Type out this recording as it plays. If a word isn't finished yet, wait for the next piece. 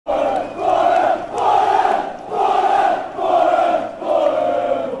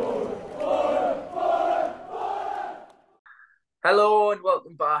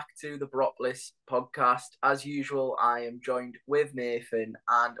back to the Boropolis podcast. As usual, I am joined with Nathan,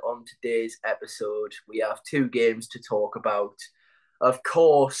 and on today's episode, we have two games to talk about. Of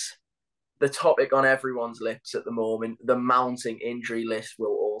course, the topic on everyone's lips at the moment, the mounting injury list,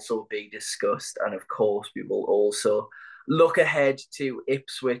 will also be discussed, and of course, we will also look ahead to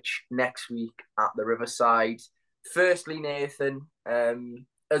Ipswich next week at the Riverside. Firstly, Nathan,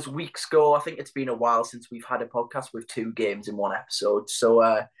 as weeks go, I think it's been a while since we've had a podcast with two games in one episode.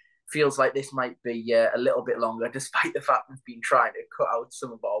 So feels like this might be a little bit longer, despite the fact we've been trying to cut out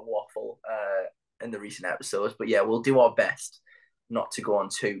some of our waffle in the recent episodes. But yeah, we'll do our best not to go on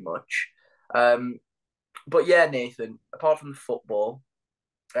too much. But yeah, Nathan, apart from the football,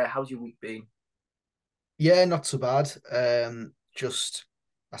 how's your week been? Yeah, not so bad. Just,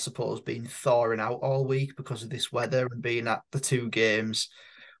 I suppose, been thawing out all week because of this weather and being at the two games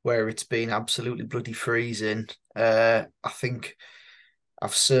where it's been absolutely bloody freezing. I think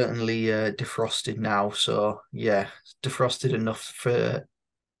I've certainly defrosted now. So yeah, defrosted enough to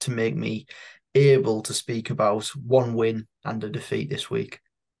make me able to speak about one win and a defeat this week.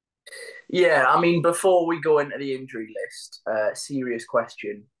 Yeah, I mean, before we go into the injury list, serious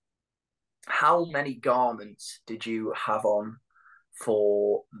question. How many garments did you have on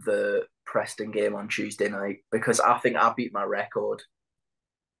for the Preston game on Tuesday night? Because I think I beat my record.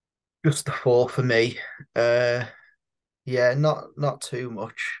 Just the four for me. Uh, yeah, not too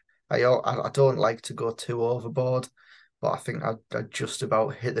much. I don't like to go too overboard, but I think I just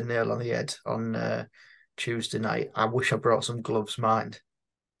about hit the nail on the head on Tuesday night. I wish I brought some gloves, mind.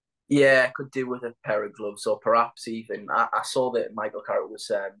 Yeah, I could do with a pair of gloves, or perhaps even I saw that Michael Carrick was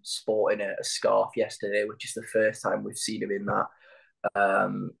sporting a scarf yesterday, which is the first time we've seen him in that.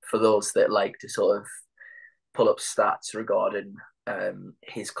 For those that like to sort of pull up stats regarding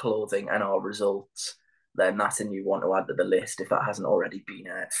his clothing and our results, then that's a new one to add to the list if that hasn't already been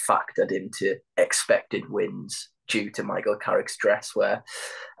factored into expected wins due to Michael Carrick's dress wear.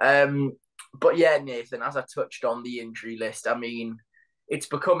 But yeah, Nathan, as I touched on the injury list, I mean, it's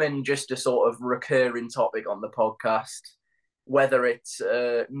becoming just a sort of recurring topic on the podcast, whether it's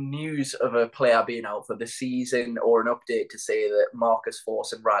news of a player being out for the season or an update to say that Marcus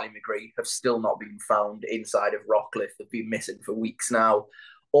Force and Riley McGree have still not been found inside of Rockcliffe. They've been missing for weeks now.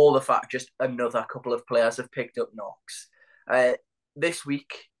 Or the fact just another couple of players have picked up knocks. This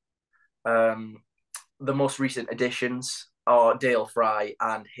week, the most recent additions are Dale Fry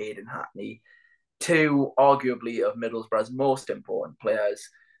and Hayden Hackney, two arguably of Middlesbrough's most important players.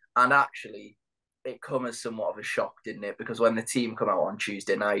 And actually, it come as somewhat of a shock, didn't it? Because when the team come out on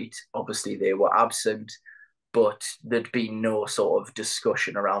Tuesday night, obviously they were absent, but there'd been no sort of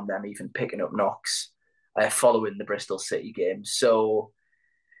discussion around them even picking up knocks following the Bristol City game. So,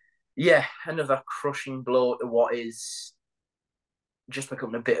 yeah, another crushing blow to what is just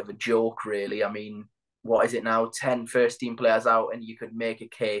becoming a bit of a joke, really. I mean, what is it now? 10 first team players out, and you could make a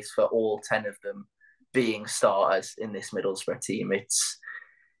case for all 10 of them being starters in this Middlesbrough team. It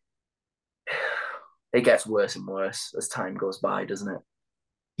gets worse and worse as time goes by, doesn't it?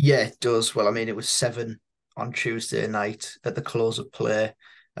 Yeah, it does. Well, I mean, it was seven on Tuesday night at the close of play,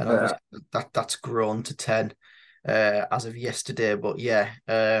 and Uh, obviously that's grown to 10 as of yesterday. But yeah,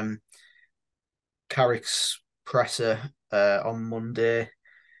 Carrick's presser on Monday,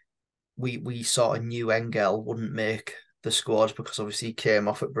 we sort of knew Engel wouldn't make the squad because obviously he came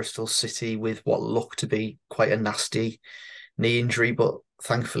off at Bristol City with what looked to be quite a nasty knee injury, but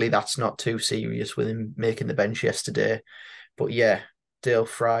thankfully that's not too serious with him making the bench yesterday. But yeah, Dale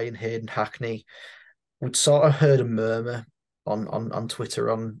Fry and Hayden Hackney, we'd sort of heard a murmur on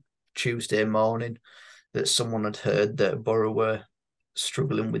Twitter on Tuesday morning that someone had heard that Boro were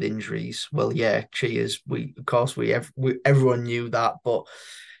struggling with injuries. Well, yeah, cheers. We of course we everyone knew that, but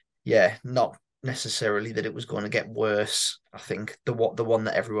yeah, not necessarily that it was going to get worse. I think the one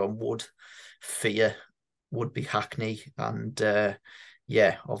that everyone would fear would be Hackney, and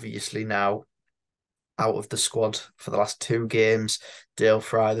yeah, obviously now out of the squad for the last two games. Dale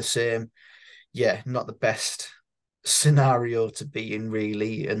Fry the same. Yeah, not the best scenario to be in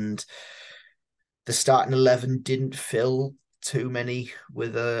really, and the starting 11 didn't fill too many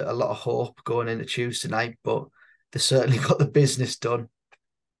with a lot of hope going into Tuesday night, but they certainly got the business done.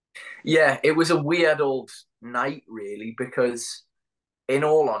 yeah, it was a weird old night, really, because in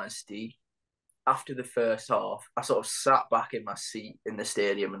all honesty, after the first half, I sort of sat back in my seat in the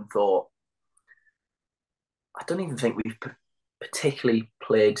stadium and thought, I don't even think we've particularly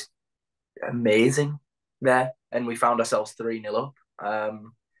played amazing there. And we found ourselves 3-0 up.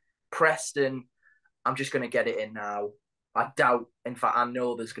 Preston, I'm just going to get it in now. I doubt, in fact, I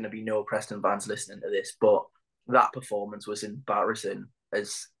know there's going to be no Preston fans listening to this, but that performance was embarrassing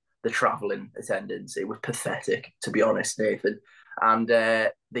as the travelling attendance. It was pathetic, to be honest, Nathan. And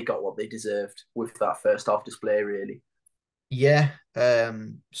they got what they deserved with that first half display, really. Yeah,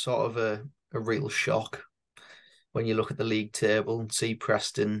 sort of a real shock when you look at the league table and see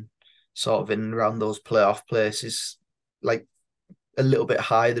Preston sort of in and around those playoff places, like a little bit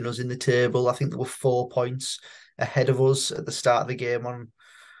higher than us in the table. I think there were 4 points ahead of us at the start of the game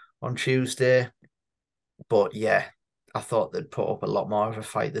on Tuesday. But yeah, I thought they'd put up a lot more of a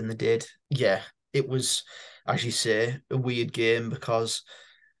fight than they did. Yeah, it was, as you say, a weird game because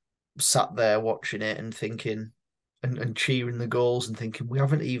sat there watching it and thinking and cheering the goals and thinking we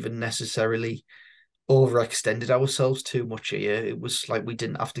haven't even necessarily overextended ourselves too much here. It was like we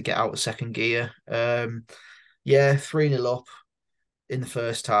didn't have to get out of second gear. Yeah, 3-0 up in the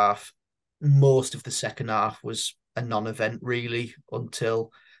first half. Most of the second half was a non-event really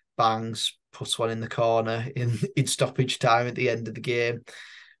until Bangs puts one in the corner in stoppage time at the end of the game.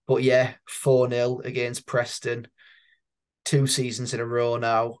 But yeah, 4-0 against Preston, 2 seasons in a row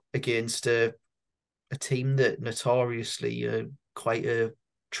now against a team that notoriously quite a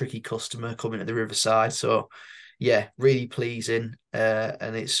tricky customer coming to the Riverside. So yeah, really pleasing.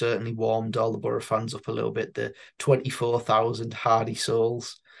 And it certainly warmed all the Boro fans up a little bit. The 24,000 hardy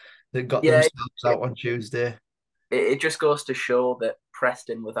souls that got Yeah, themselves out on Tuesday. it just goes to show that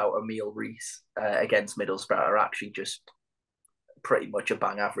Preston without Emile Reese against Middlesbrough are actually just pretty much a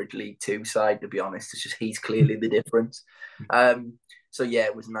bang average League Two side, to be honest. It's just he's clearly the difference. So yeah,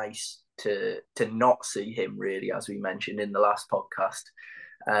 it was nice to not see him really, as we mentioned in the last podcast.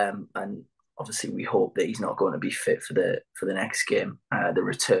 And obviously we hope that he's not going to be fit for the next game, the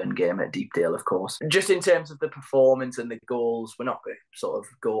return game at Deepdale, of course. Just in terms of the performance and the goals, we're not going to sort of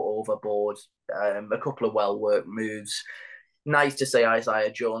go overboard. A couple of well-worked moves. Nice to see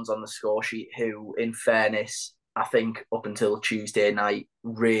Isaiah Jones on the score sheet, who, in fairness, I think up until Tuesday night,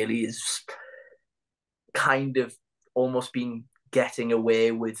 really is kind of almost been getting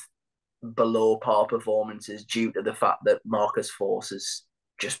away with below par performances due to the fact that Marcus Force has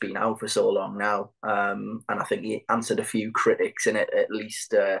just been out for so long now. And I think he answered a few critics in it, at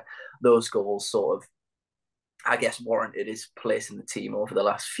least those goals sort of, I guess, warranted his place in the team over the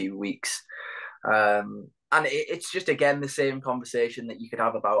last few weeks. And it's just, again, the same conversation that you could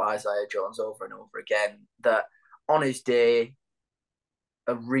have about Isaiah Jones over and over again, that on his day,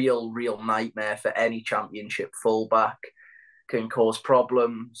 a real nightmare for any championship fullback, can cause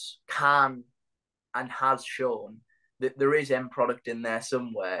problems, can and has shown that there is end product in there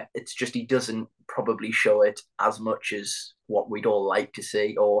somewhere. It's just he doesn't probably show it as much as what we'd all like to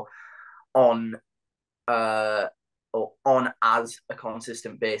see, or on as a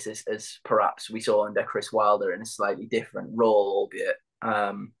consistent basis as perhaps we saw under Chris Wilder in a slightly different role, albeit.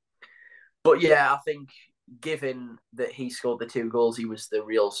 But yeah, I think given that he scored the 2 goals, he was the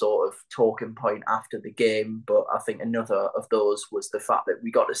real sort of talking point after the game. But I think another of those was the fact that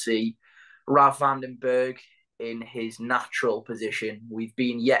we got to see Rav van den Berg in his natural position. We've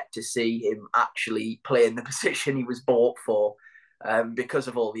been yet to see him actually play in the position he was bought for, because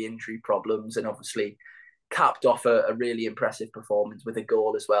of all the injury problems, and obviously capped off a really impressive performance with a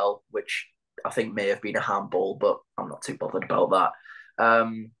goal as well, which I think may have been a handball, but I'm not too bothered about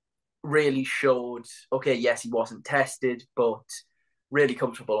that. Really showed, okay, yes, he wasn't tested, but really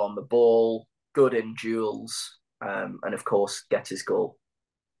comfortable on the ball, good in duels, and of course gets his goal.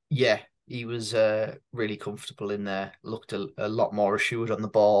 Yeah, he was really comfortable in there. Looked a lot more assured on the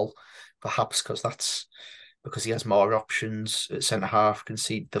ball, perhaps because he has more options at centre half, can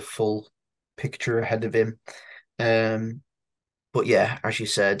see the full picture ahead of him. But yeah, as you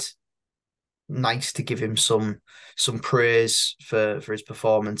said, nice to give him some praise for his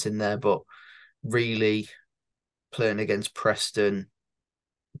performance in there, but really playing against Preston,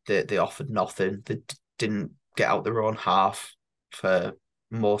 they offered nothing. They didn't get out their own half for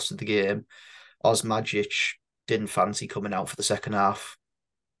most of the game. Osmajic didn't fancy coming out for the second half.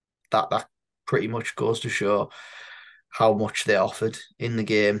 That pretty much goes to show how much they offered in the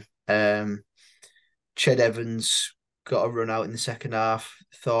game. Ched Evans got a run out in the second half.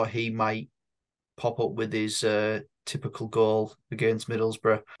 Thought he might pop up with his typical goal against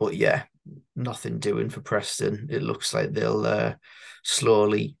Middlesbrough. But yeah, nothing doing for Preston. It looks like they'll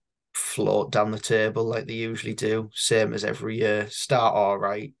slowly float down the table like they usually do. Same as every year. Start all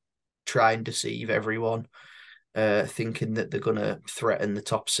right, try and deceive everyone, thinking that they're going to threaten the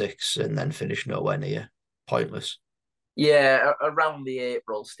top 6 and then finish nowhere near. Pointless. Yeah, around the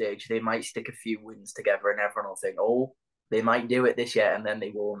April stage, they might stick a few wins together and everyone will think, oh, they might do it this year, and then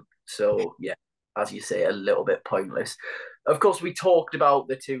they won't. So, yeah, as you say, a little bit pointless. Of course, we talked about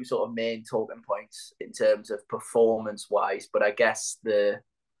the 2 sort of main talking points in terms of performance-wise, but I guess the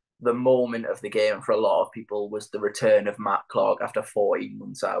the moment of the game for a lot of people was the return of Matt Clark after 14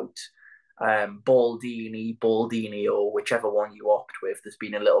 months out. Baldini, Baldini, or whichever one you opt with, there's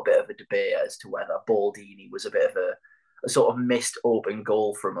been a little bit of a debate as to whether Baldini was a bit of a sort of missed open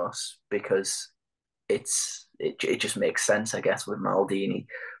goal from us because it just makes sense, I guess, with Maldini.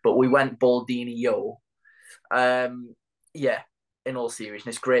 But we went Baldini, yo. Yeah, in all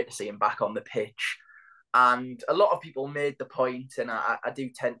seriousness, great to see him back on the pitch. And a lot of people made the point, and I do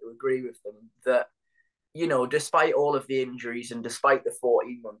tend to agree with them, that, despite all of the injuries and despite the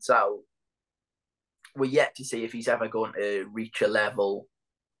 14 months out, we're yet to see if he's ever going to reach a level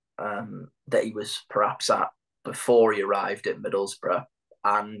that he was perhaps at before he arrived at Middlesbrough.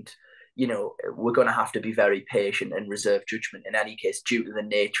 And, we're going to have to be very patient and reserve judgment in any case due to the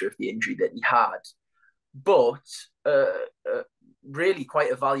nature of the injury that he had. But really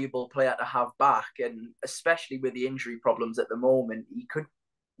quite a valuable player to have back, and especially with the injury problems at the moment, he could.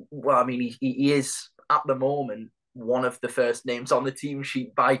 Well, I mean, he is at the moment one of the first names on the team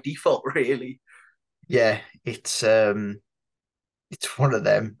sheet by default, really. Yeah, it's one of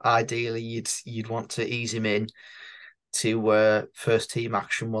them. Ideally, you'd want to ease him in to first team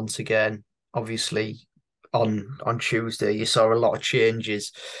action once again. Obviously, on Tuesday, you saw a lot of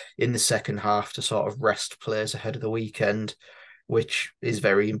changes in the second half to sort of rest players ahead of the weekend, which is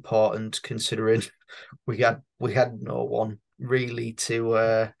very important considering we had no one really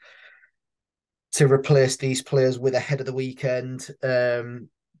to replace these players with ahead of the weekend. The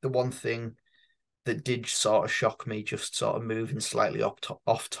one thing that did sort of shock me, just sort of moving slightly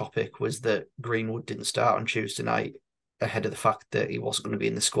off topic, was that Greenwood didn't start on Tuesday night ahead of the fact that he wasn't going to be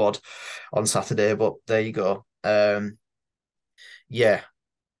in the squad on Saturday. But there you go. Yeah,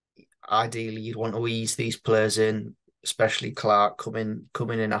 ideally you'd want to ease these players in, especially Clark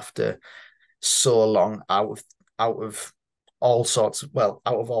coming in after so long out of all sorts of, well,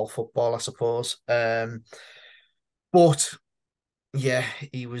 out of all football, I suppose. But yeah,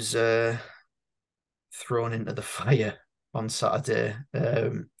 he was thrown into the fire on Saturday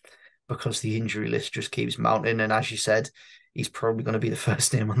because the injury list just keeps mounting. And as you said, he's probably going to be the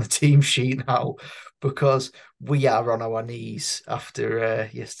first name on the team sheet now because we are on our knees after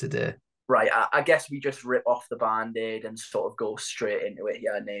yesterday. Right, I guess we just rip off the band-aid and sort of go straight into it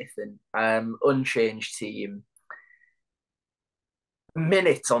here, Nathan. Unchanged team.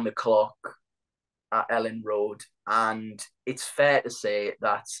 Minutes on the clock at Ellen Road, and it's fair to say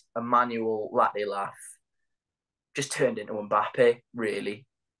that Emmanuel Latte-Lath just turned into Mbappe, really.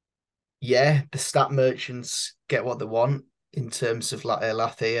 Yeah, the stat merchants get what they want in terms of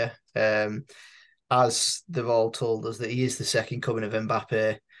Latte here. As they've all told us that he is the second coming of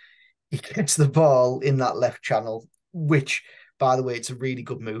Mbappe. He gets the ball in that left channel, which, by the way, it's a really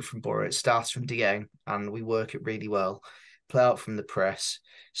good move from Boro. It starts from Dieng, and we work it really well. Play out from the press,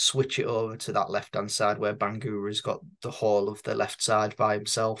 switch it over to that left-hand side where Bangura's got the whole of the left side by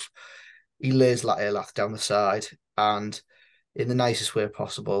himself. He lays Latte down the side, and in the nicest way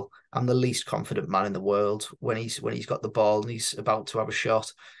possible, I'm the least confident man in the world when he's got the ball and he's about to have a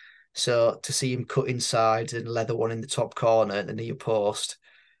shot. So to see him cut inside and leather one in the top corner at the near post,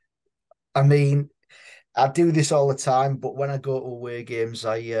 I mean, I do this all the time, but when I go to away games,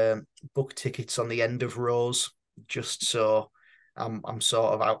 I book tickets on the end of rows just so I'm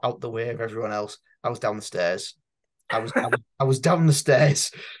sort of out the way of everyone else. I was down the stairs. I was down the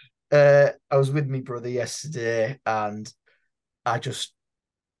stairs. I was with my brother yesterday, and I just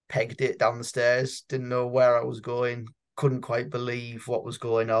pegged it down the stairs. Didn't know where I was going. Couldn't quite believe what was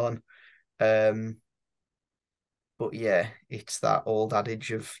going on. But yeah, it's that old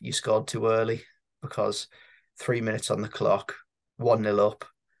adage of you scored too early because 3 minutes on the clock, 1-0 up,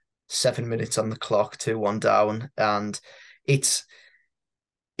 7 minutes on the clock, 2-1 down. And it's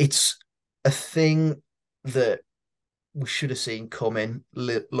a thing that we should have seen coming.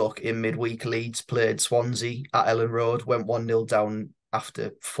 Look, in midweek, Leeds played Swansea at Ellen Road, went 1-0 down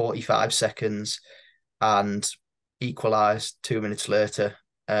after 45 seconds and equalised 2 minutes later.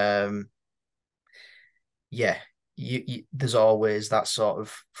 Yeah, there's always that sort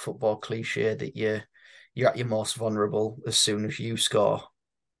of football cliche that you're at your most vulnerable as soon as you score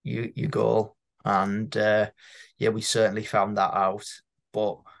your goal, and yeah, we certainly found that out.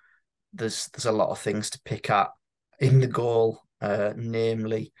 But there's a lot of things to pick at in the goal,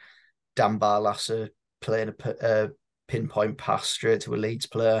 namely Dan Barlasser playing a pinpoint pass straight to a Leeds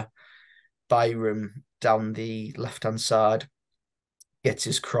player. Byram down the left-hand side gets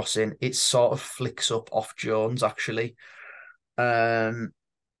his cross in. It sort of flicks up off Jones, actually. And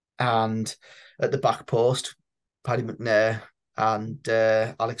at the back post, Paddy McNair and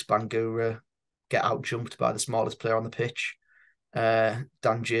Alex Bangura get out jumped by the smallest player on the pitch.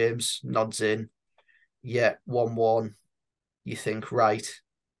 Dan James nods in. Yeah, 1-1. You think, right,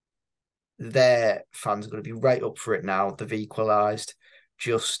 their fans are going to be right up for it now. They've equalised.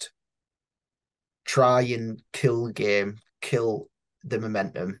 Just try and kill the game, kill the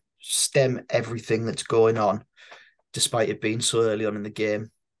momentum, stem everything that's going on, despite it being so early on in the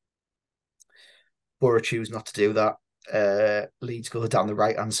game. Boro choose not to do that. Leeds go down the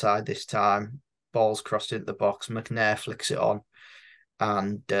right hand side this time. Ball's crossed into the box. McNair flicks it on,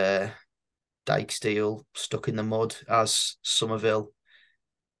 and Dykesdale stuck in the mud as Somerville,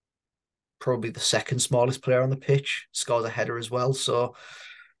 probably the second smallest player on the pitch, scores a header as well. So,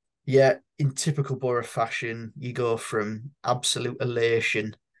 yeah, in typical Boro fashion, you go from absolute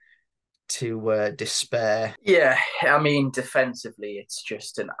elation to despair. Yeah, I mean, defensively, it's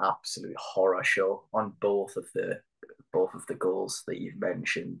just an absolute horror show on both of the goals that you've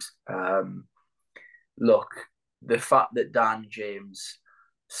mentioned. Look, the fact that Dan James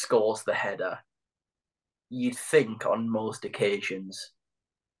scores the header, you'd think on most occasions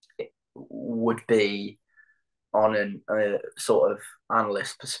it would be on a sort of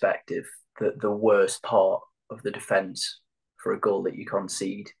analyst perspective the worst part of the defence for a goal that you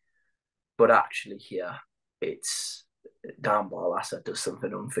concede. But actually, here it's Dan Barlaser does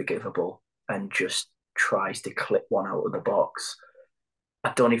something unforgivable and just tries to clip one out of the box.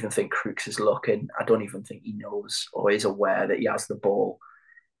 I don't even think Crooks is looking. I don't even think he knows or is aware that he has the ball.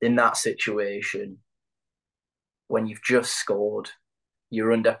 In that situation, when you've just scored,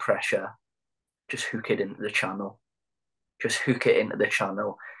 you're under pressure, just hook it into the channel. Just hook it into the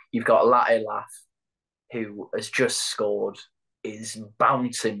channel. You've got Latte Laugh, who has just scored, is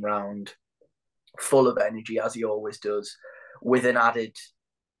bouncing round, full of energy, as he always does, with an added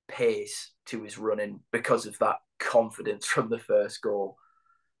pace to his running because of that confidence from the first goal.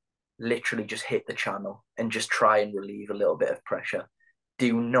 Literally just hit the channel and just try and relieve a little bit of pressure.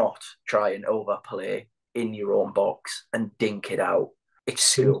 Do not try and overplay in your own box and dink it out. It's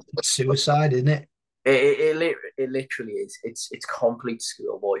school. It's suicide, isn't it? It literally is. It's complete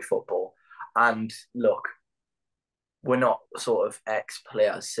schoolboy football. And look, we're not sort of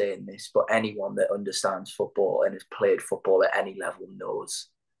ex-players saying this, but anyone that understands football and has played football at any level knows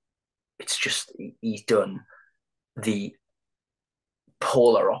it's just he's done the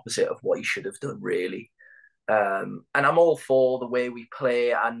polar opposite of what he should have done, really. And I'm all for the way we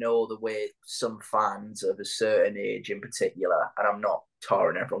play. I know the way some fans of a certain age in particular, and I'm not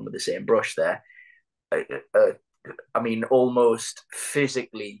tarring everyone with the same brush there. I mean, almost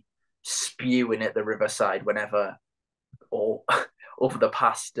physically spewing at the Riverside whenever, or over the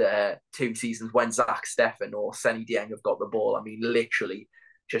past 2 seasons, when Zach Steffen or Senny Dieng have got the ball. I mean, literally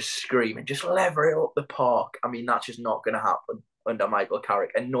just screaming, just lever it up the park. I mean, that's just not going to happen under Michael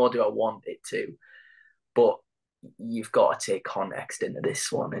Carrick, and nor do I want it to. But you've got to take context into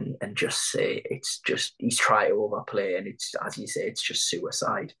this one and just say it's just he's trying to overplay, and it's, as you say, it's just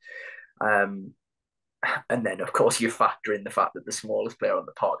suicide. And then, of course, you factor in the fact that the smallest player on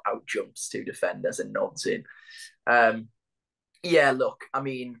the park out jumps two defenders and nods in. Yeah, look, I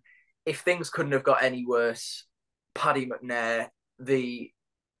mean, if things couldn't have got any worse, Paddy McNair, the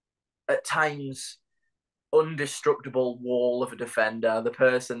at times undestructible wall of a defender, the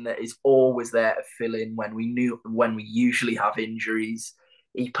person that is always there to fill in when we usually have injuries.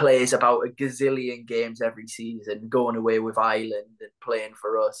 He plays about a gazillion games every season, going away with Ireland and playing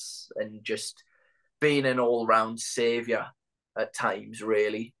for us, and just being an all-round saviour at times,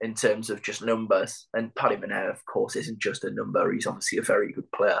 really, in terms of just numbers. And Paddy McNair, of course, isn't just a number. He's obviously a very good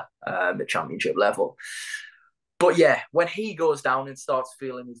player at championship level. But yeah, when he goes down and starts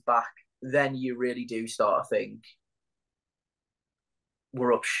feeling his back, then you really do start to think,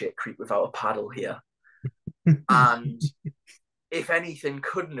 we're up shit creek without a paddle here. And if anything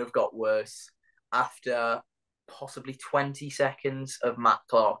couldn't have got worse after possibly 20 seconds of Matt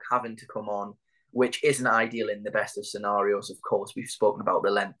Clark having to come on, which isn't ideal in the best of scenarios. Of course, we've spoken about the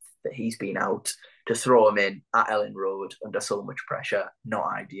length that he's been out. To throw him in at Ellen Road under so much pressure,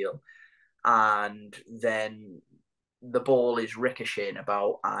 not ideal. And then the ball is ricocheting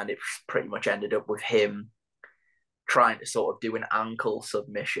about, and it pretty much ended up with him trying to sort of do an ankle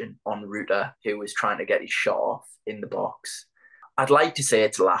submission on Ruta, who was trying to get his shot off in the box. I'd like to say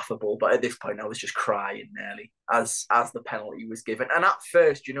it's laughable, but at this point I was just crying nearly as the penalty was given. And at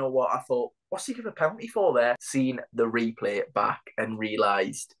first, you know what, I thought, what's he give a penalty for there? Seen the replay back and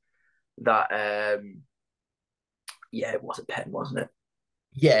realised that, yeah, it was a pen, wasn't it?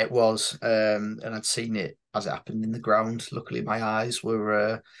 Yeah, it was. And I'd seen it as it happened in the ground. Luckily, my eyes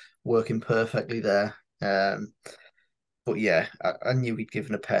were working perfectly there. But yeah, I knew he'd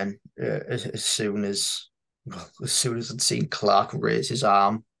given a pen as soon as as soon as I'd seen Clark raise his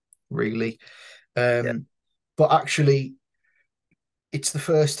arm, really. Yeah, But actually, it's the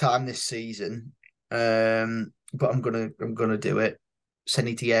first time this season. But I'm gonna do it.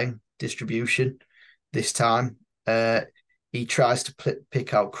 Seni Dieng distribution this time. He tries to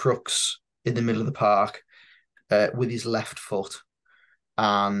pick out Crooks in the middle of the park with his left foot,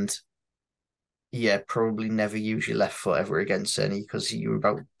 and yeah, probably never use your left foot ever again, Seni, because you're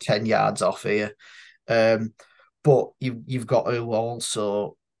about 10 yards off here. Um, but you've got to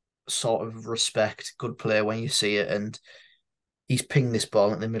also sort of respect good play when you see it, and he's pinged this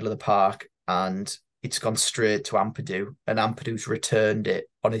ball in the middle of the park and it's gone straight to Ampadu, and Ampadu's returned it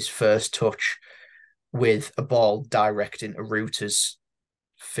on his first touch with a ball direct into Reuter's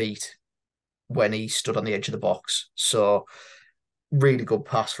feet when he stood on the edge of the box. So really good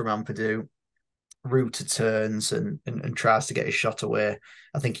pass from Ampadu. Reuter turns and tries to get his shot away.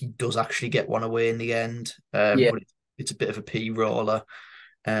 I think he does actually get one away in the end, yeah. but it's a bit of a P roller.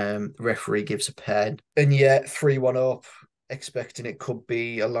 The referee gives a pen, and yeah, 3-1 up, expecting it could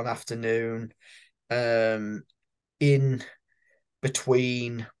be a long afternoon. In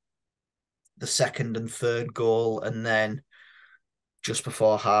between the second and third goal, and then just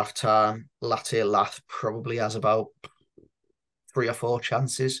before half time, Latte Lath probably has about 3 or 4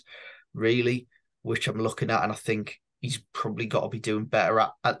 chances, really, which I'm looking at, and I think he's probably got to be doing better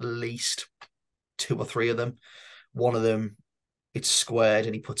at least 2 or 3 of them. One of them, it's squared,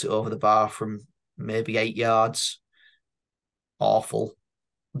 and he puts it over the bar from maybe 8 yards. Awful.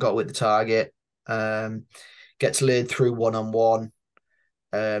 Got with the target. Gets laid through 1-on-1.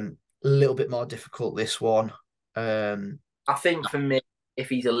 A little bit more difficult this one. Um, I think for me, if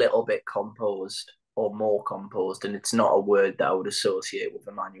he's a little bit composed or more composed, and it's not a word that I would associate with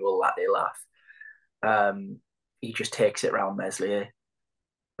Emmanuel Latte he just takes it around Meslier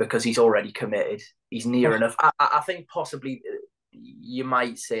because he's already committed. He's near enough. I think possibly you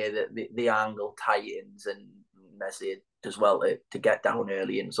might say that the angle tightens and Meslier does well to get down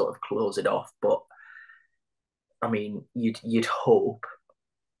early and sort of close it off. But I mean, you'd hope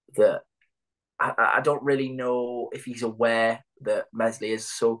that I don't really know if he's aware that Meslier is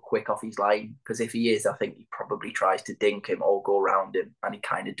so quick off his line, because if he is, I think he probably tries to dink him or go around him, and he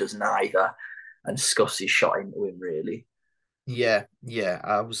kind of does neither and scuffs his shot into him, really. yeah.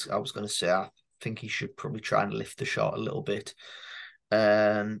 I was going to say I think he should probably try and lift the shot a little bit.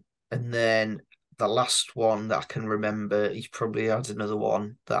 And then the last one that I can remember, he's probably had another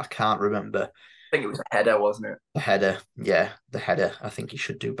one that I can't remember. I think it was a header, wasn't it? The header, yeah, the header. I think he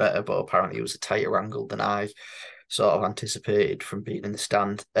should do better, but apparently it was a tighter angle than I sort of anticipated from being in the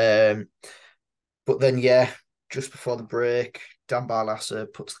stand. But then, yeah, just before the break, Dan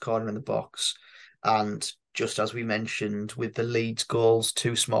Barlasser puts the corner in the box. And just as we mentioned, with the Leeds goals,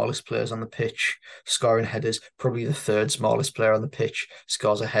 2 smallest players on the pitch scoring headers, probably the 3rd smallest player on the pitch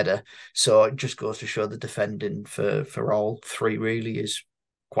scores a header. So it just goes to show the defending for all 3 really is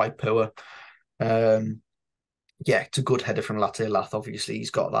quite poor. Um, yeah, it's a good header from Latte Lath. Obviously,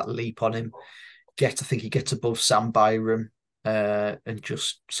 he's got that leap on him. I think he gets above Sam Byram and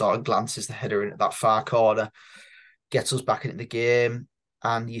just sort of glances the header in at that far corner, gets us back into the game.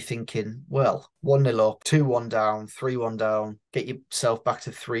 And you're thinking, well, 1-0 up, 2-1 down, 3-1 down, get yourself back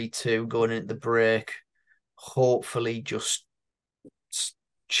to 3-2 going into the break. Hopefully, just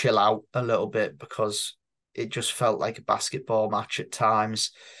chill out a little bit, because it just felt like a basketball match at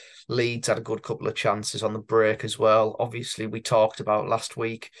times. Leeds had a good couple of chances on the break as well. Obviously, we talked about last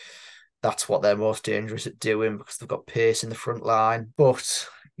week. That's what they're most dangerous at doing, because they've got pace in the front line. But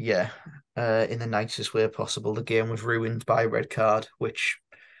yeah, in the nicest way possible, the game was ruined by a red card, which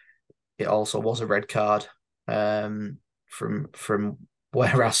it also was a red card from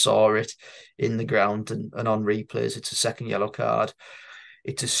where I saw it in the ground and on replays. It's a second yellow card.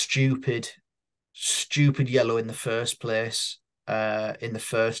 It's a stupid yellow in the first place. In the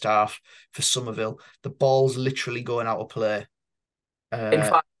first half for Somerville, the ball's literally going out of play. In Uh,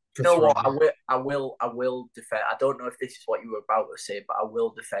 fact, for you know three. what? I will defend. I don't know if this is what you were about to say, but I will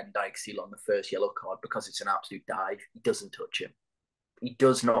defend Dijksteel on the first yellow card because it's an absolute dive. He doesn't touch him. He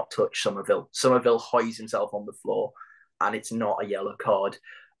does not touch Somerville. Somerville hoys himself on the floor, and it's not a yellow card.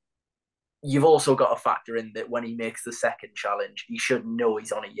 You've also got to factor in that when he makes the second challenge, he should know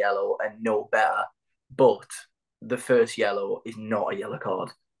he's on a yellow and know better. But the first yellow is not a yellow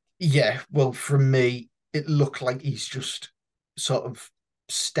card. Yeah, well, from me, it looked like he's just sort of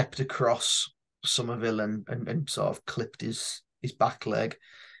stepped across Somerville and sort of clipped his back leg.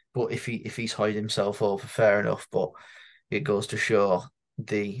 But if he's hiding himself over, fair enough. But it goes to show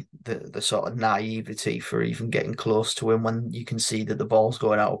the sort of naivety for even getting close to him when you can see that the ball's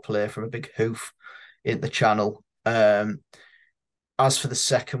going out of play from a big hoof. in the channel. As for the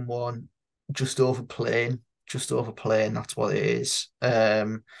second one, just overplaying, just overplaying. That's what it is.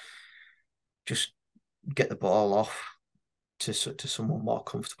 Just get the ball off to someone more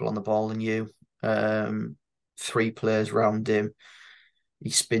comfortable on the ball than you. Three players round him.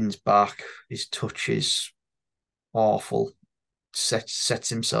 He spins back. His touch is awful. Sets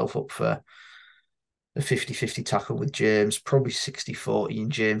himself up for a 50-50 tackle with James, probably 60-40 in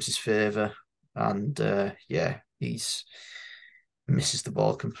James's favour. And he's misses the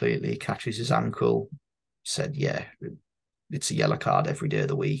ball completely, catches his ankle. Said, yeah, it's a yellow card every day of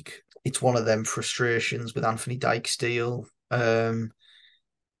the week. It's one of them frustrations with Anthony Dijksteel.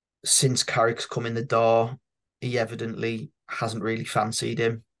 Since Carrick's come in the door, he evidently hasn't really fancied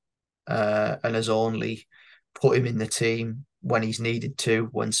him, and has only put him in the team when he's needed to,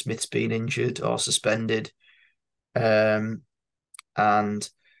 when Smith's been injured or suspended. And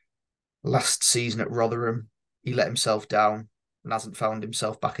last season at Rotherham, he let himself down and hasn't found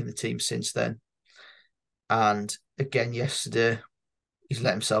himself back in the team since then. And again yesterday, he's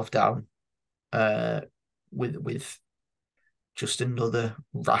let himself down with just another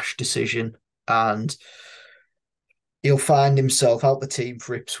rash decision. And he'll find himself out the team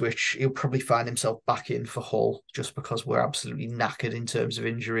for Ipswich. He'll probably find himself back in for Hull just because we're absolutely knackered in terms of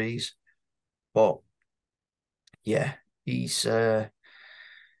injuries. But yeah, he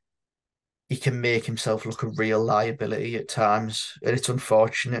can make himself look a real liability at times. And it's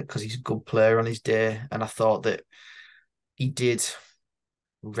unfortunate because he's a good player on his day. And I thought that he did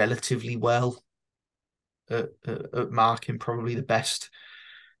relatively well at marking probably the best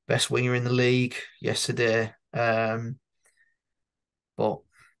winger in the league yesterday. But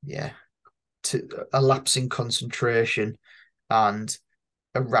yeah, a lapse in concentration and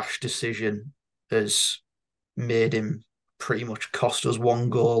a rash decision has made him pretty much cost us one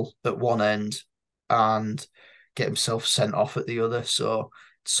goal at one end and get himself sent off at the other. So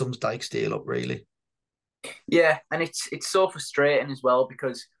it sums Dijksteel up really. Yeah, and it's so frustrating as well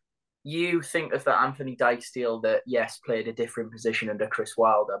because you think of that Anthony Dijksteel that, yes, played a different position under Chris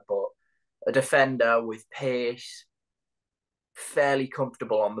Wilder, but a defender with pace, fairly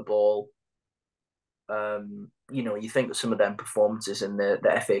comfortable on the ball. You think of some of them performances in the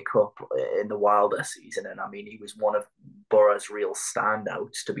FA Cup in the Wilder season, and I mean, he was one of Boro's real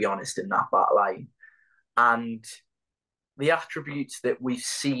standouts, to be honest, in that back line. And the attributes that we've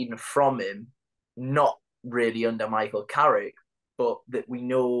seen from him, not really under Michael Carrick, but that we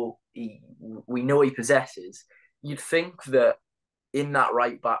know he possesses, you'd think that in that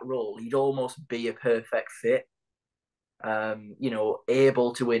right back role, he'd almost be a perfect fit.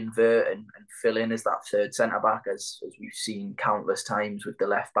 Able to invert and fill in as that third centre back, as we've seen countless times with the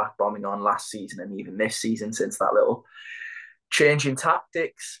left back bombing on last season and even this season since that little change in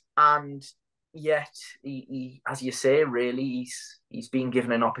tactics. And yet, he as you say, really, he's been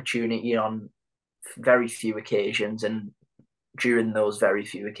given an opportunity on very few occasions, and during those very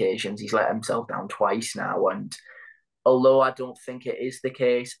few occasions, he's let himself down twice now. And although I don't think it is the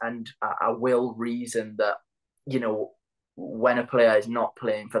case, and I will reason that, when a player is not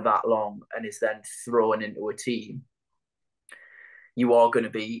playing for that long and is then thrown into a team, you are going to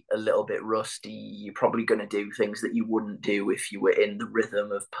be a little bit rusty. You're probably going to do things that you wouldn't do if you were in the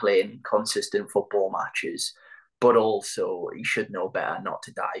rhythm of playing consistent football matches. But also, he should know better not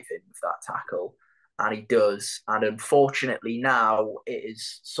to dive in with that tackle. And he does. And unfortunately, now it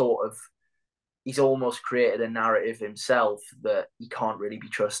is he's almost created a narrative himself that he can't really be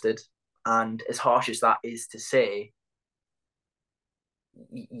trusted. And as harsh as that is to say,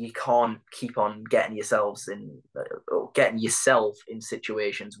 you can't keep on getting yourself in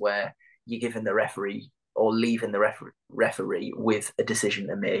situations where you're giving the referee or leaving the referee with a decision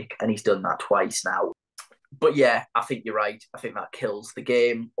to make, and he's done that twice now. But yeah, I think you're right. I think that kills the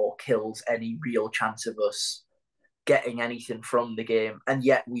game or kills any real chance of us getting anything from the game, and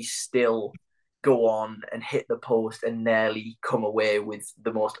yet we still go on and hit the post and nearly come away with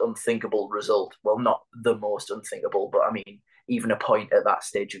the most unthinkable result. Well, not the most unthinkable, but I mean, even a point at that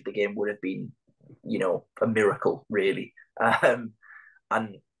stage of the game would have been, a miracle, really. And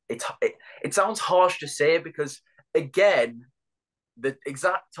it sounds harsh to say because, again, the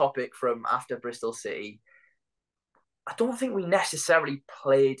exact topic from after Bristol City, I don't think we necessarily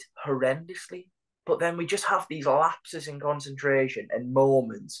played horrendously, but then we just have these lapses in concentration and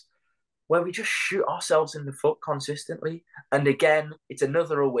moments where we just shoot ourselves in the foot consistently. And again, it's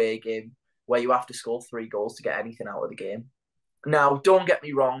another away game where you have to score 3 goals to get anything out of the game. Now, don't get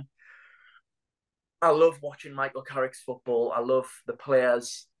me wrong. I love watching Michael Carrick's football. I love the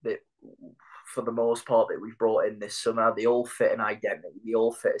players that for the most part that we've brought in this summer. They all fit an identity, they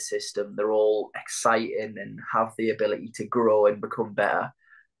all fit a system. They're all exciting and have the ability to grow and become better.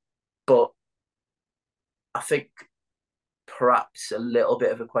 But I think perhaps a little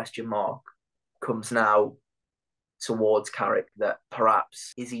bit of a question mark comes now towards Carrick, that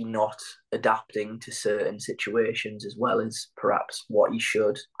perhaps is he not adapting to certain situations as well as perhaps what he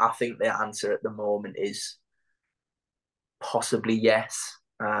should? I think the answer at the moment is possibly yes.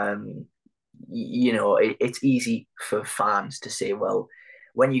 It's easy for fans to say, well,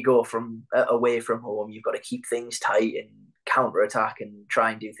 when you go from away from home, you've got to keep things tight and counter attack and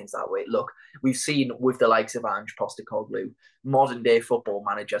try and do things that way. Look, we've seen with the likes of Ange Postecoglou, modern day football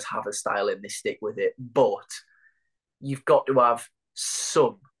managers have a style and they stick with it, but you've got to have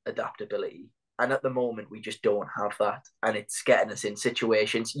some adaptability. And at the moment, we just don't have that. And it's getting us in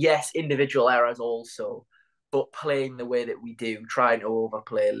situations. Yes, individual errors also, but playing the way that we do, trying to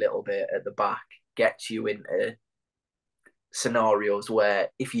overplay a little bit at the back, gets you into scenarios where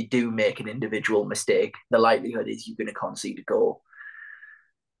if you do make an individual mistake, the likelihood is you're going to concede a goal.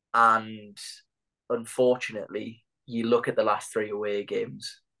 And unfortunately, you look at the last 3 away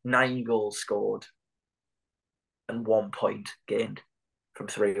games, 9 goals scored and 1 point gained from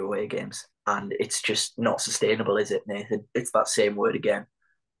 3 away games. And it's just not sustainable, is it, Nathan? It's that same word again.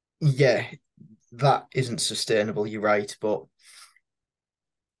 Yeah, that isn't sustainable, you're right. But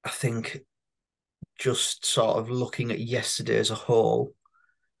I think just sort of looking at yesterday as a whole,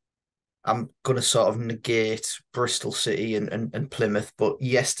 I'm going to sort of negate Bristol City and Plymouth, but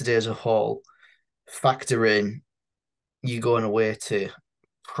yesterday as a whole, factor in you going away to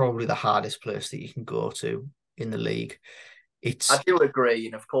probably the hardest place that you can go to in the league. I It's do agree,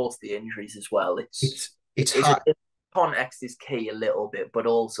 and of course the injuries as well. it's hard. Context is key a little bit, but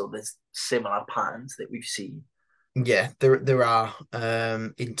also there's similar patterns that we've seen. Yeah, there are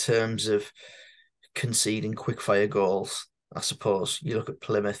in terms of conceding quick fire goals. I suppose you look at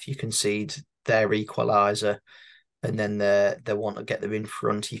Plymouth, you concede their equaliser, and then they want to get them in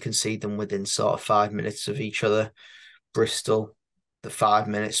front. You concede them within sort of 5 minutes of each other. Bristol, the 5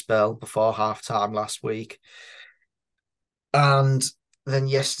 minute spell before half time last week. And then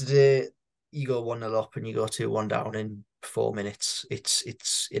yesterday, you go 1-0 up and you go 2-1 down in 4 minutes.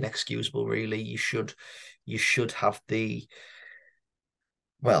 It's inexcusable, really. You should have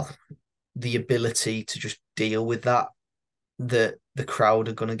well, the ability to just deal with that. The crowd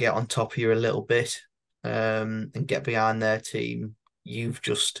are going to get on top of you a little bit, and get behind their team. You've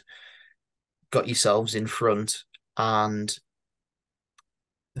just got yourselves in front, and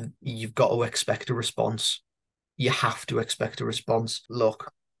you've got to expect a response. You have to expect a response.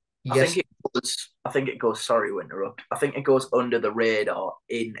 Look, I think yes, it goes. I think it goes. Sorry to interrupt. I think it goes under the radar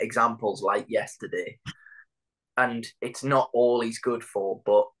in examples like yesterday, and it's not all he's good for.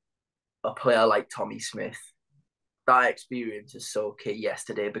 But a player like Tommy Smith, that experience is so key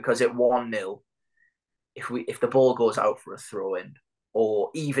yesterday because at 1-0, if the ball goes out for a throw in, or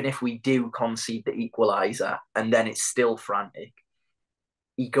even if we do concede the equaliser and then it's still frantic,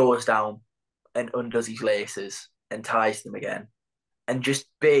 he goes down and undoes his laces and ties them again and just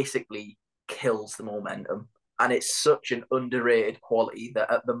basically kills the momentum. And it's such an underrated quality that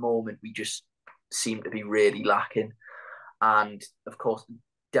at the moment we just seem to be really lacking. And of course,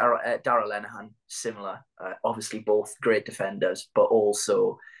 Darragh Lenihan, similar. Obviously, both great defenders, but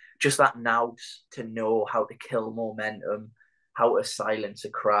also just that nous to know how to kill momentum, how to silence a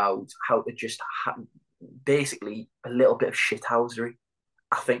crowd, how to just basically a little bit of shithousery.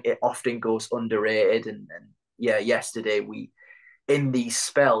 I think it often goes underrated. And yeah, yesterday we in these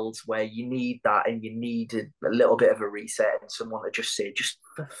spells where you need that and you need a little bit of a reset and someone to just say, just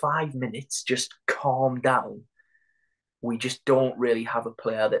for 5 minutes, just calm down. We just don't really have a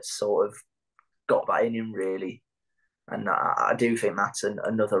player that's sort of got that in him, really. And I do think that's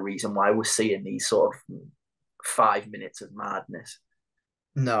another reason why we're seeing these sort of 5 minutes of madness.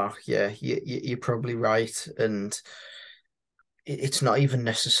 no, yeah, you're probably right, and it's not even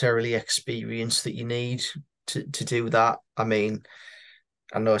necessarily experience that you need to do that. I mean,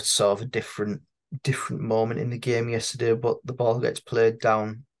 I know it's sort of a different moment in the game yesterday, but the ball gets played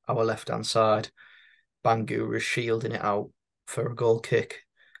down our left hand side. Bangura is shielding it out for a goal kick,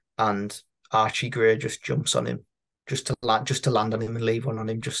 and Archie Gray just jumps on him, just to land on him and leave one on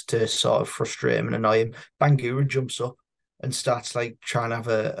him, just to sort of frustrate him and annoy him. Bangura jumps up and starts like trying to have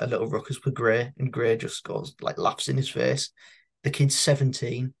a little ruckus with Gray, and Gray just goes like laughs in his face. The kid's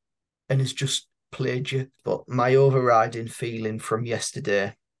 17 and has just played you. But my overriding feeling from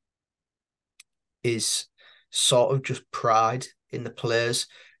yesterday is sort of just pride in the players.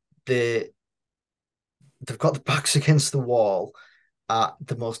 They've got the backs against the wall, at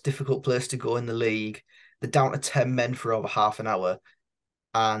the most difficult place to go in the league. They're down to 10 men for over half an hour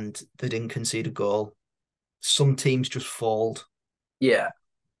and they didn't concede a goal. Some teams just fold Yeah.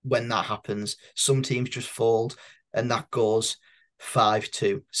 when that happens. Some teams just fold and that goes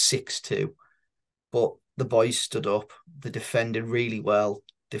 5-2, 6-2. But the boys stood up. They defended really well.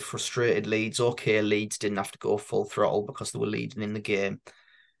 They frustrated Leeds. Okay, Leeds didn't have to go full throttle because they were leading in the game.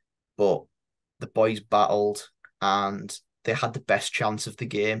 But the boys battled and they had the best chance of the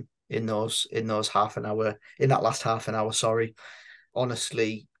game in those half an hour, in that last half an hour, sorry.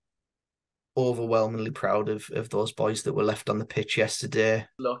 Honestly, overwhelmingly proud of those boys that were left on the pitch yesterday.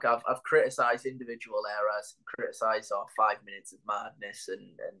 Look, I've criticised individual errors, criticised our 5 minutes of madness,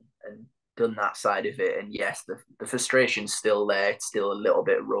 and done that side of it. And yes, the frustration's still there. It's still a little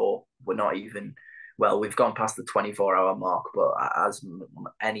bit raw. We're not even well. We've gone past the 24-hour mark, but as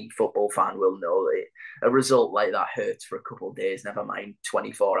any football fan will know, a result like that hurts for a couple of days. Never mind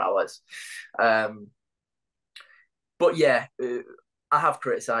 24 hours. But yeah, I have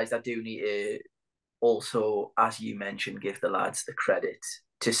criticised. I do need to also, as you mentioned, give the lads the credit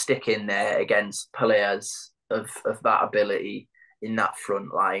to stick in there against players of that ability in that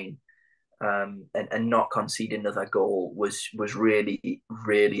front line, and not concede another goal was really,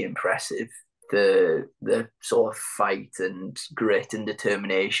 really impressive. The sort of fight and grit and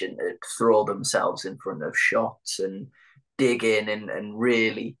determination to throw themselves in front of shots and dig in and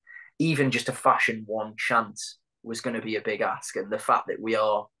really even just to fashion one chance was going to be a big ask. And the fact that we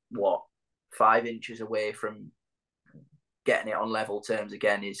are, what, 5 inches away from getting it on level terms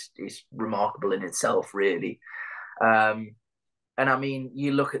again is remarkable in itself, really. And I mean,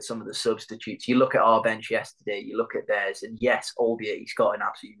 you look at some of the substitutes, you look at our bench yesterday, you look at theirs, and yes, albeit he's got an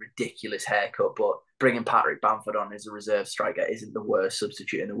absolutely ridiculous haircut, but bringing Patrick Bamford on as a reserve striker isn't the worst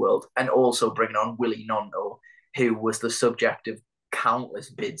substitute in the world. And also bringing on Willie Gnonto, who was the subject of countless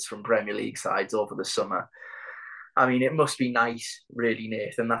bids from Premier League sides over the summer. I mean, it must be nice, really,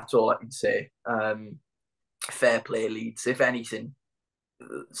 Nathan. That's all I can say. Fair play, Leeds. If anything,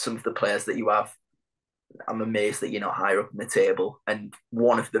 some of the players that you have, I'm amazed that you're not higher up in the table. And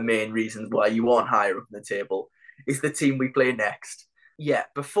one of the main reasons why you aren't higher up in the table is the team we play next. Yeah,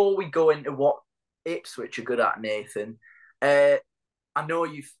 before we go into what Ipswich are good at, Nathan, I know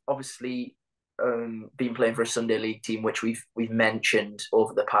you've obviously been playing for a Sunday League team, which we've mentioned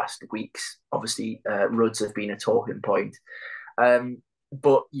over the past weeks. Obviously, Ruds have been a talking point.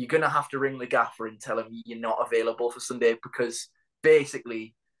 But you're going to have to ring the gaffer and tell him you're not available for Sunday because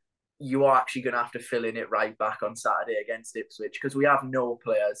basically you are actually going to have to fill in it right back on Saturday against Ipswich because we have no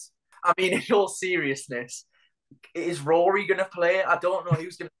players. I mean, in all seriousness, is Rory going to play? I don't know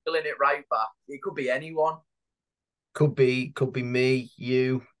who's going to fill in it right back. It could be anyone. Could be me,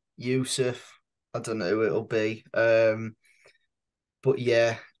 you, Yusuf. I don't know who it'll be. But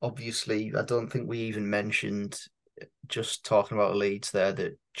yeah, obviously, I don't think we even mentioned, just talking about Leeds there,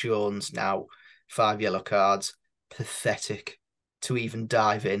 that Jones now 5 yellow cards, pathetic to even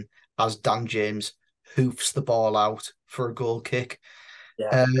dive in as Dan James hoofs the ball out for a goal kick.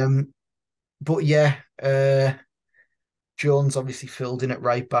 Yeah. But yeah, Jones obviously filled in at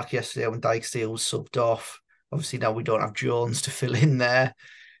right back yesterday when Dijksteel was subbed off. Obviously now we don't have Jones to fill in there.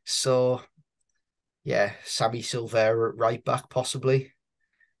 So yeah, Sammy Silvera at right back possibly.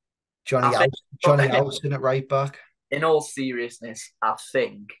 I think, Johnny Alston at right back. in all seriousness, I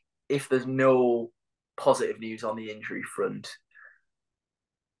think if there's no positive news on the injury front,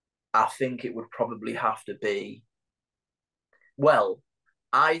 I think it would probably have to be, well,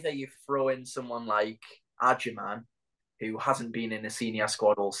 either you throw in someone like Adjaman, who hasn't been in a senior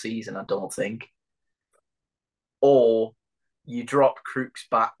squad all season, I don't think, or you drop Crooks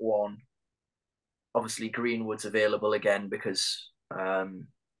back one. Obviously, Greenwood's available again because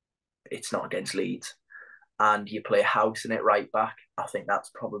it's not against Leeds, and you play House in it right back. I think that's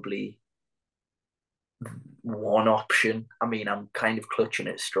probably one option. I mean, I'm kind of clutching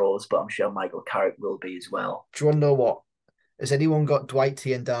at straws, but I'm sure Michael Carrick will be as well. Do you want to know what? Has anyone got Dwight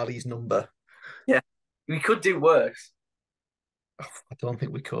Tiendali's number? Yeah, we could do worse. I don't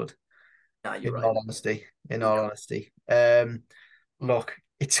think we could. Nah, you're In right. all honesty, in We all could. honesty. Look,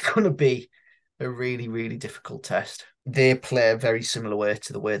 it's going to be a really, really difficult test. They play a very similar way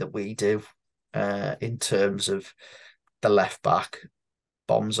to the way that we do, in terms of the left back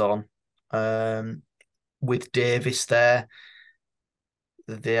bombs on. With Davis there,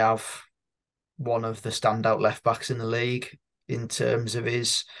 they have one of the standout left backs in the league in terms of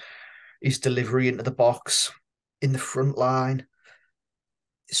his delivery into the box in the front line.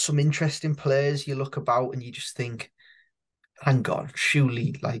 Some interesting players you look about and you just think, hang on,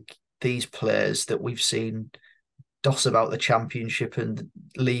 surely like these players that we've seen doss about the Championship and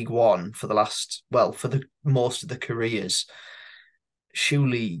League One for for the most of the careers,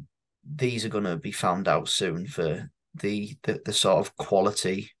 surely these are going to be found out soon for the sort of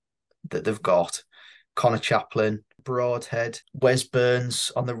quality that they've got. Connor Chaplin, Broadhead, Wes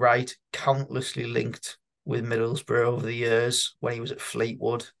Burns on the right, countlessly linked with Middlesbrough over the years when he was at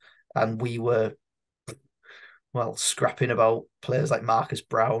Fleetwood, and we were scrapping about players like Marcus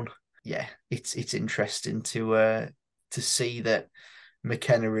Brown. Yeah, it's interesting to see that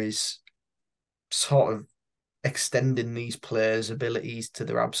McKenna is sort of extending these players' abilities to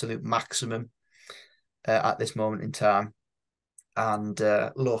their absolute maximum at this moment in time. And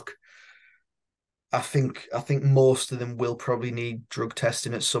look, I think most of them will probably need drug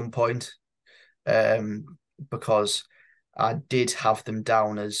testing at some point, because I did have them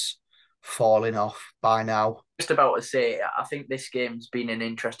down as falling off by now. Just about to say, I think this game's been an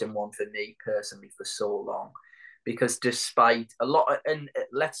interesting one for me personally for so long, because despite a lot and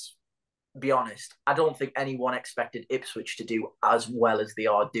let's be honest, I don't think anyone expected Ipswich to do as well as they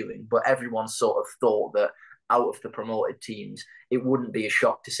are doing, but everyone sort of thought that out of the promoted teams, it wouldn't be a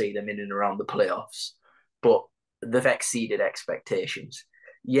shock to see them in and around the playoffs. But they've exceeded expectations.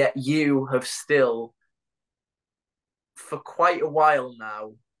 Yet you have still, for quite a while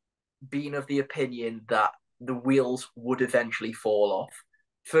now, been of the opinion that the wheels would eventually fall off.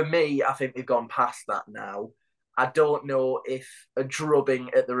 For me, I think we've gone past that now. I don't know if a drubbing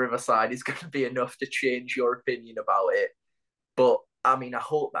at the Riverside is going to be enough to change your opinion about it. But I mean, I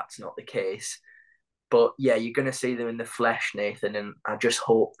hope that's not the case. But yeah, you're going to see them in the flesh, Nathan, and I just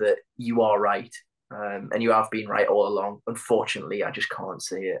hope that you are right. And you have been right all along. Unfortunately, I just can't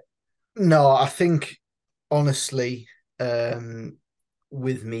see it. No, I think honestly, um,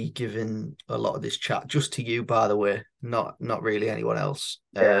 with me giving a lot of this chat just to you, by the way, not really anyone else,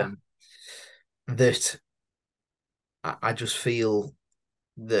 Yeah. that I just feel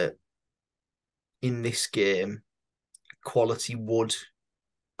that in this game, quality would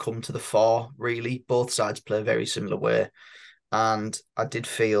come to the fore, really. Both sides play a very similar way. And I did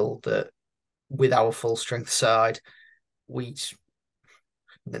feel that with our full strength side, we,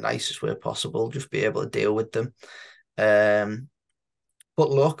 the nicest way possible, just be able to deal with them. But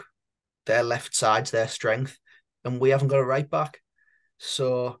look, their left side's their strength, and we haven't got a right back.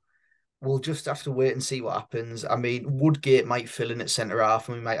 So we'll just have to wait and see what happens. I mean, Woodgate might fill in at centre half,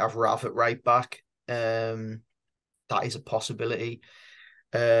 and we might have Rav at right back. That is a possibility.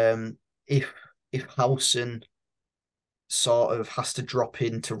 Um, if Howson sort of has to drop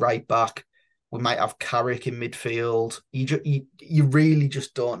into right back, we might have Carrick in midfield. You really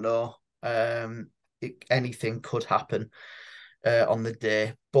just don't know. Anything could happen on the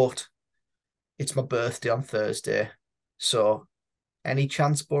day, but it's my birthday on Thursday, so any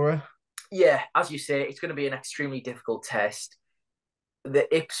chance, Boro? Yeah, as you say, it's going to be an extremely difficult test.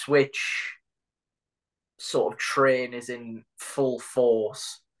 The Ipswich sort of train is in full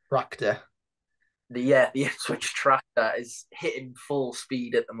force. Tractor. The Ipswich tractor is hitting full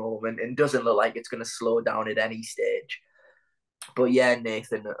speed at the moment and doesn't look like it's going to slow down at any stage. But yeah,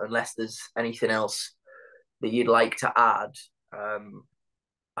 Nathan, unless there's anything else that you'd like to add,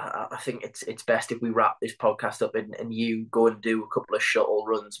 I think it's best if we wrap this podcast up and you go and do a couple of shuttle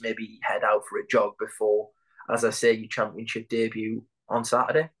runs, maybe head out for a jog before, as I say, your championship debut on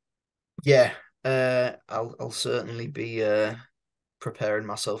Saturday. Yeah, I'll certainly be preparing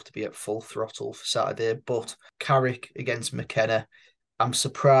myself to be at full throttle for Saturday. But Carrick against McKenna, I'm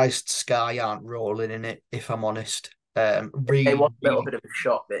surprised Sky aren't rolling in it, if I'm honest. It Really, was a little really, bit of a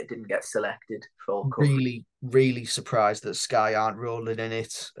shock that it didn't get selected for coverage. really, really surprised that Sky aren't rolling in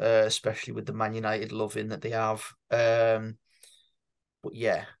it, especially with the Man United loving that they have. But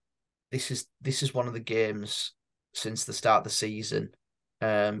yeah, this is one of the games since the start of the season.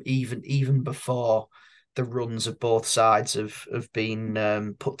 Even before the runs of both sides have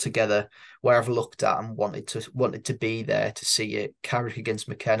been put together, where I've looked at and wanted to be there to see it. Carrick against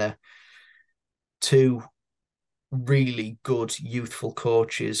McKenna, two really good youthful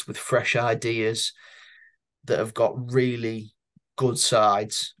coaches with fresh ideas that have got really good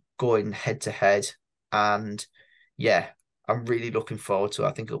sides going head to head. And yeah, I'm really looking forward to it.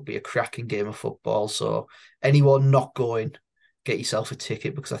 I think it'll be a cracking game of football. So anyone not going, get yourself a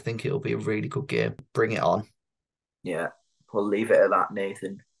ticket because I think it'll be a really good game. Bring it on. Yeah, we'll leave it at that,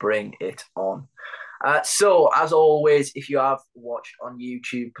 Nathan. Bring it on. So, as always, if you have watched on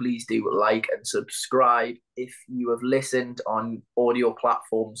YouTube, please do like and subscribe. If you have listened on audio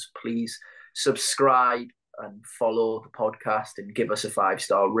platforms, please subscribe and follow the podcast and give us a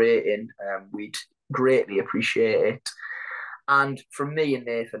 5-star rating. We'd greatly appreciate it. And from me and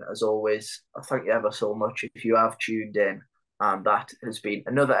Nathan, as always, I thank you ever so much if you have tuned in. And that has been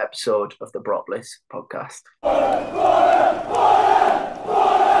another episode of the Boropolis podcast.